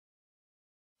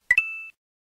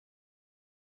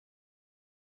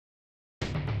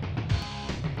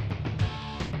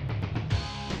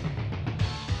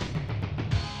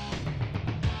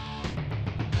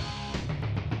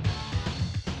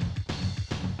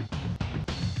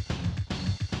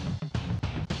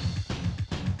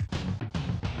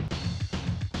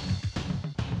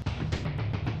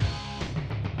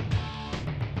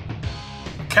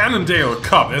Cannondale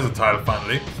Cup, there's a title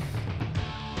finally.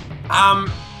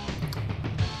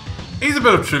 Here's a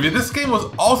bit of trivia. This game was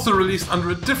also released under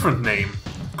a different name,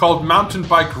 called Mountain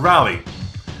Bike Rally.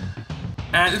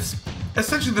 And it's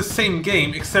essentially the same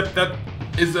game, except that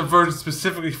is a version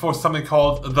specifically for something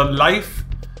called the Life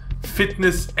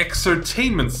Fitness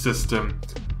Exertainment System,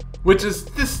 which is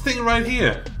this thing right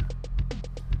here.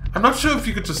 I'm not sure if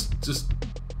you could just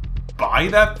buy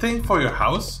that thing for your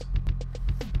house.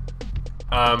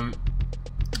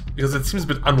 Because it seems a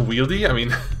bit unwieldy. I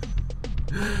mean,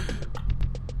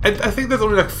 I think there's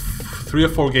only like 3 or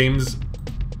 4 games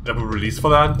that were released for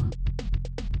that.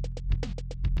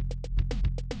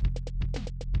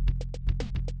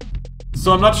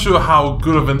 So I'm not sure how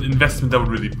good of an investment that would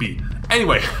really be.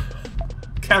 Anyway,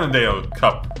 Cannondale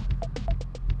Cup.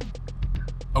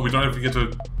 Oh, we don't even get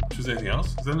to choose anything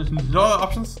else? Is there no other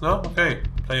options? No? Okay.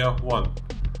 Player 1.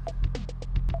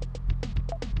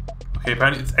 Okay,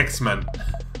 apparently it's X-Men.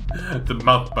 The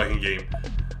mountain biking game.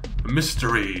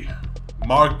 Mystery.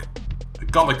 Mark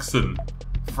Gullickson.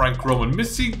 Frank Roman.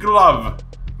 Missy Glove.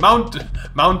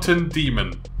 Mountain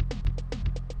Demon.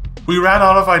 We ran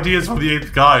out of ideas for the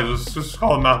 8th guy. Let's just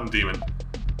call him Mountain Demon.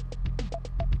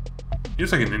 He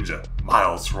looks like a ninja.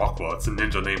 Miles Rockwell. It's a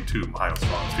ninja name too. Miles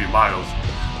Rockwell. It's be Miles.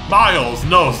 Miles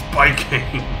knows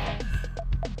biking.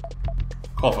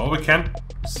 Qualify. Oh, we can't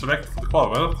select the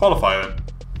qualify. Well, qualify then.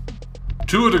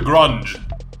 Tour de Grunge.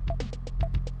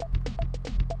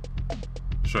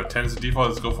 Sure, 10 is the default.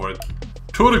 Let's go for it.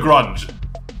 Tour de Grunge.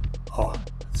 Oh,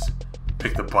 let's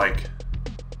pick the bike.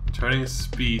 Turning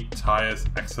speed, tires,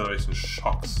 acceleration,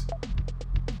 shocks.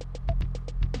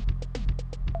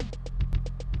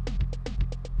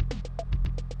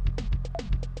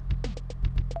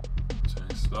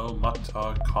 Turning slow, mud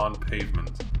tar, con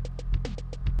pavement.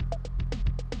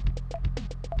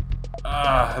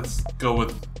 Let's go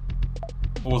with...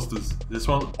 What was this? This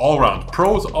one? All round.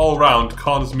 Pros all round,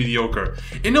 cons mediocre.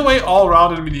 In a way, all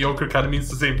round and mediocre kind of means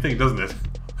the same thing, doesn't it?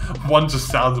 One just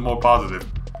sounds more positive.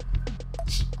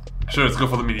 Sure, let's go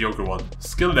for the mediocre one.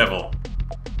 Skill level.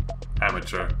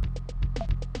 Amateur.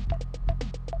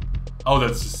 Oh, that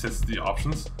just sets the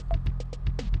options.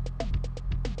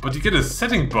 But you get a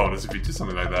setting bonus if you do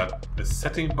something like that. A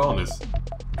setting bonus. Do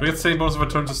I get setting bonus if I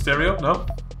turn to stereo? No?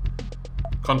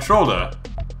 Controller.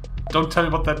 Don't tell me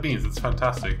what that means. It's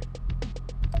fantastic.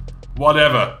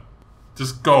 Whatever.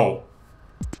 Just go.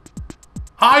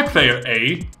 Hi, player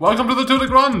A. Welcome to the Tour de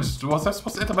Grunge. Was I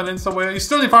supposed to enter my lane somewhere? You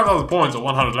still need 5,000 points or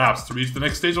 100 laps to reach the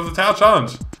next stage of the Tower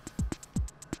Challenge.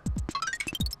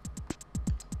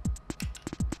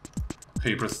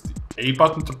 Okay, press the A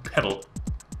button to pedal.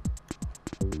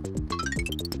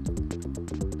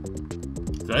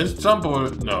 Did I just jump or...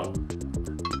 No.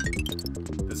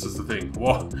 This is the thing.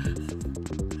 Whoa.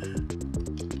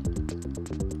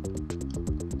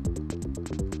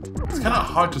 It's kind of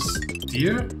hard to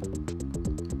steer.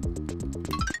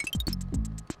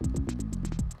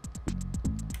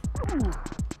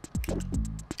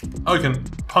 Oh, you can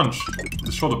punch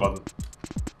the shoulder button.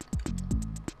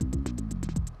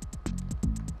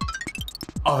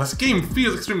 Oh, this game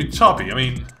feels extremely choppy. I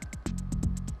mean...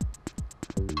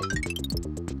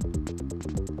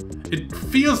 It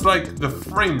feels like the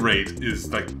frame rate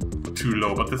is, like, too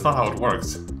low, but that's not how it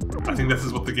works. I think this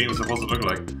is what the game is supposed to look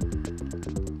like.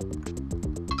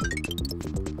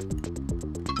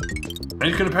 And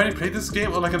you can apparently play this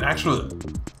game on, like, an actual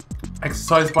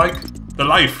exercise bike. The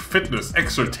Life Fitness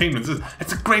Exertainment System.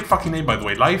 It's a great fucking name, by the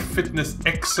way. Life Fitness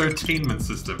Exertainment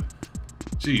System.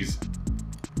 Jeez.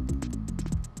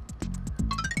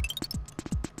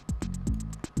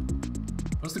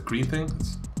 What's the green thing?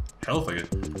 It's health, I guess.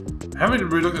 I haven't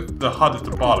really looked at the HUD at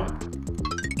the bottom.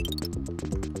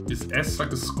 Is S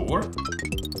like a score?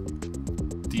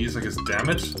 D is, I guess,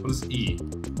 damage? What is E?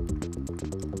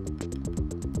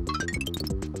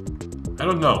 I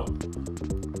don't know.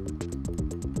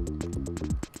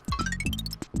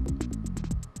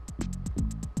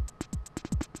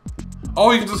 Oh,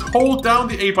 you can just hold down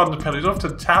the A button to pedal. You don't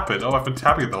have to tap it. Oh, I've been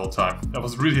tapping it the whole time. That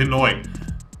was really annoying.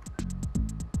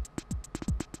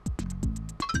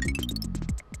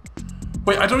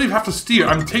 Wait, I don't even have to steer.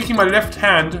 I'm taking my left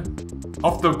hand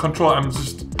off the controller. I'm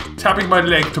just tapping my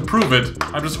leg to prove it.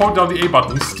 I'm just holding down the A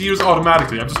button. He steers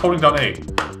automatically. I'm just holding down A.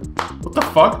 What the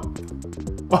fuck?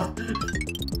 What?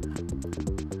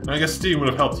 I guess steering would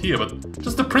have helped here, but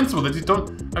just the principle that you don't...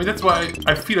 I mean, that's why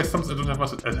I feel like sometimes I don't have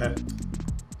much...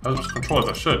 as much control as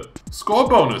I should. Score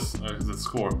bonus! Is it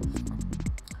score?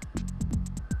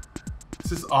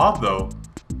 This is odd though.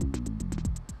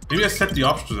 Maybe I set the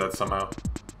option to that somehow.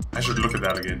 I should look at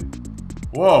that again.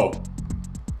 Whoa!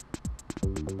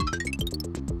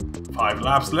 5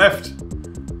 laps left.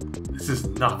 This is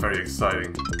not very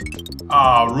exciting.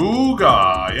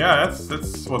 Aruga! Yeah,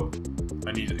 that's what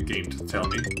I need a game to tell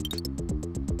me.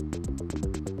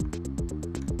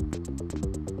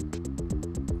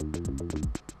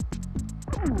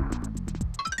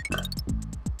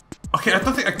 Okay, I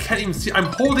don't think I can't even see. I'm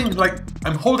holding left.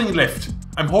 I'm holding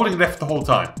left the whole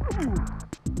time.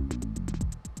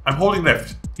 I'm holding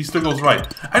left. He still goes right.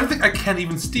 I don't think I can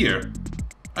even steer.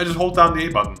 I just hold down the A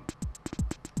button.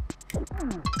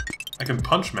 I can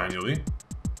punch manually,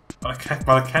 but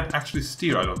I can't actually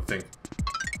steer, I don't think.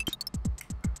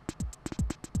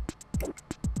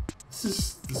 This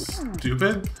is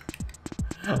stupid.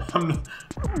 I'm not...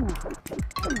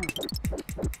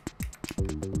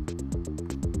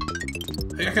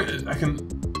 I can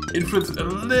influence it a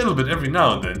little bit every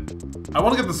now and then. I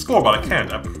want to get the score, but I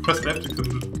can't. I pressed left, I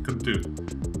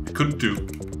couldn't do.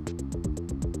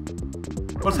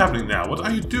 What's happening now? What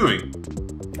are you doing?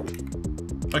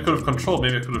 I could have controlled,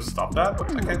 maybe I could have stopped that, but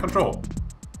I can't control.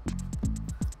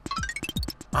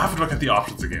 I have to look at the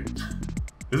options again.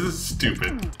 This is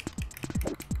stupid.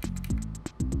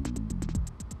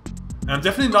 And I'm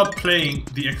definitely not playing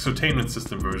the Exertainment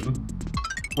system version,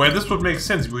 where this would make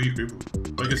sense, where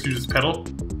I guess you just pedal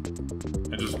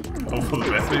and just hope for the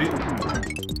best, maybe.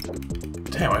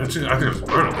 Damn, I think I was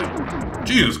burning them.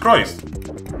 Jesus Christ!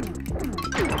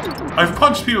 I've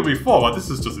punched people before, but this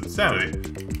is just insanity.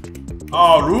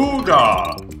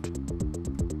 Aruga!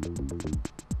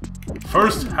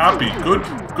 First happy, good.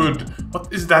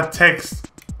 What is that text?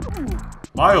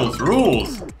 Miles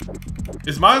rules!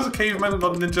 Is Miles a caveman and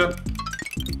not a ninja?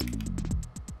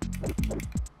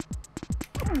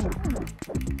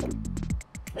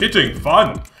 Hitting,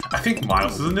 fun! I think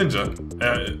Miles is a ninja.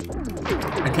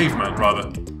 A caveman, rather.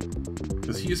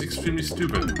 Because he is extremely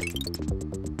stupid.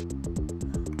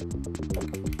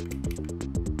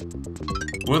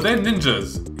 Were there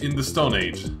ninjas in the Stone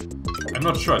Age? I'm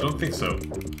not sure, I don't think so.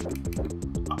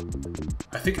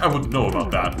 I think I would know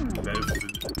about that.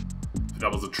 If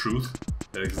that was the truth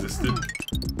that existed.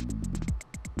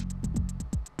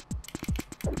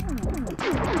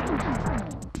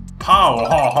 Pow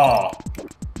ha ha!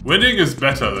 Winning is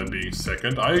better than being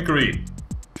second, I agree.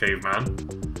 Caveman.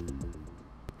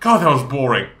 God, that was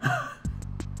boring.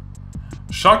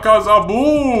 Shaka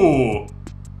Zabu!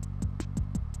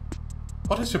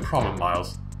 What is your problem,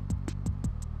 Miles?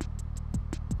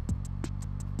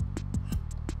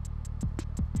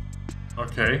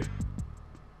 Okay.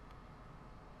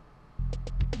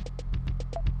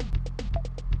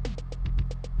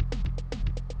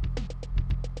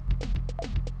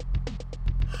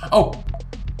 Oh!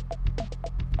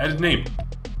 Edit name.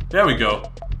 There we go.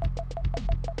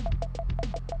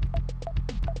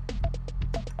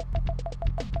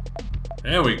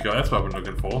 There we go, that's what I've been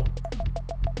looking for.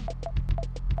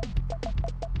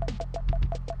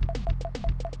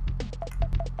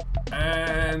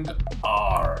 And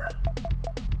R.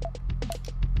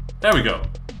 There we go.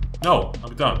 No,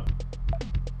 I'm done.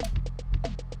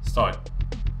 Start.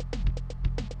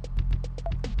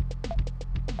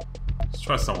 Let's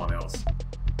try someone else.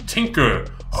 Tinker!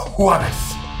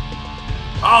 Juarez!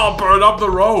 I'll burn up the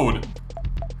road!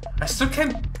 I still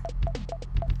can't...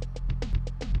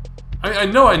 I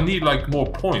know I need, like, more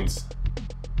points.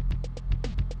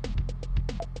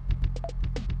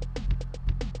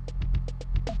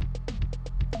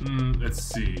 Let's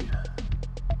see.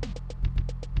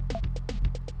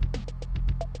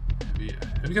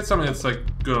 Have you got something that's, like,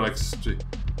 good, like,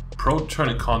 pro turn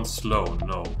and con slow?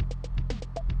 No.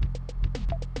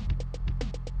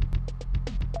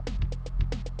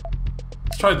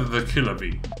 Let's try the killer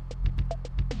bee.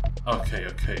 Okay.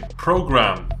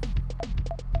 Program.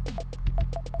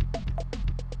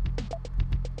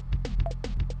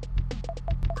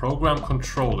 Program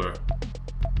controller.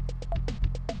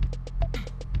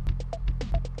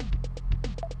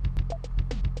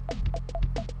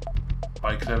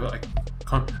 Bike level.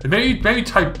 Maybe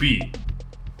type B.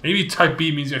 Maybe type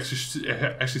B means you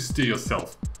actually steer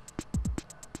yourself.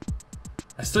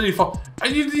 I still need I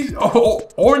need these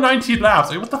or 19 laps.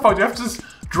 Like, what the fuck? Do you have to just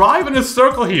drive in a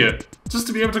circle here just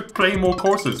to be able to play more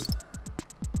courses?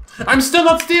 I'm still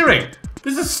not steering.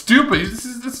 This is stupid. This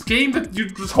is this game that you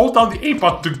just hold down the A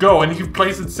button to go and it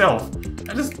plays itself.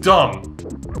 That is dumb.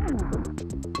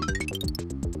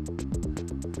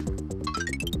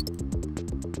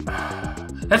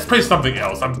 Let's play something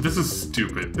else. This is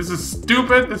stupid. This is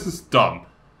stupid. This is dumb.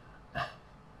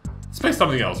 Let's play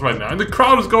something else right now. And the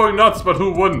crowd is going nuts, but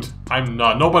who wouldn't? I'm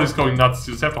not. Nobody's going nuts.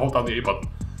 You just have to hold down the A button.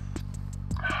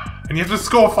 And you have to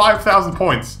score 5,000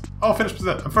 points. Oh, finish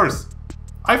percent. I'm first.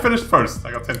 I finished first.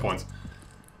 I got 10 points.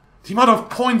 The amount of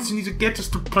points you need to get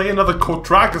just to play another code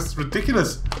track is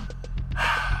ridiculous.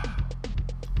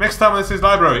 Next time on this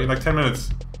library in like 10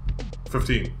 minutes.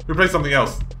 15. We play something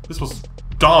else. This was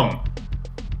dumb.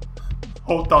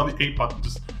 Hold down the A button,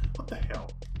 just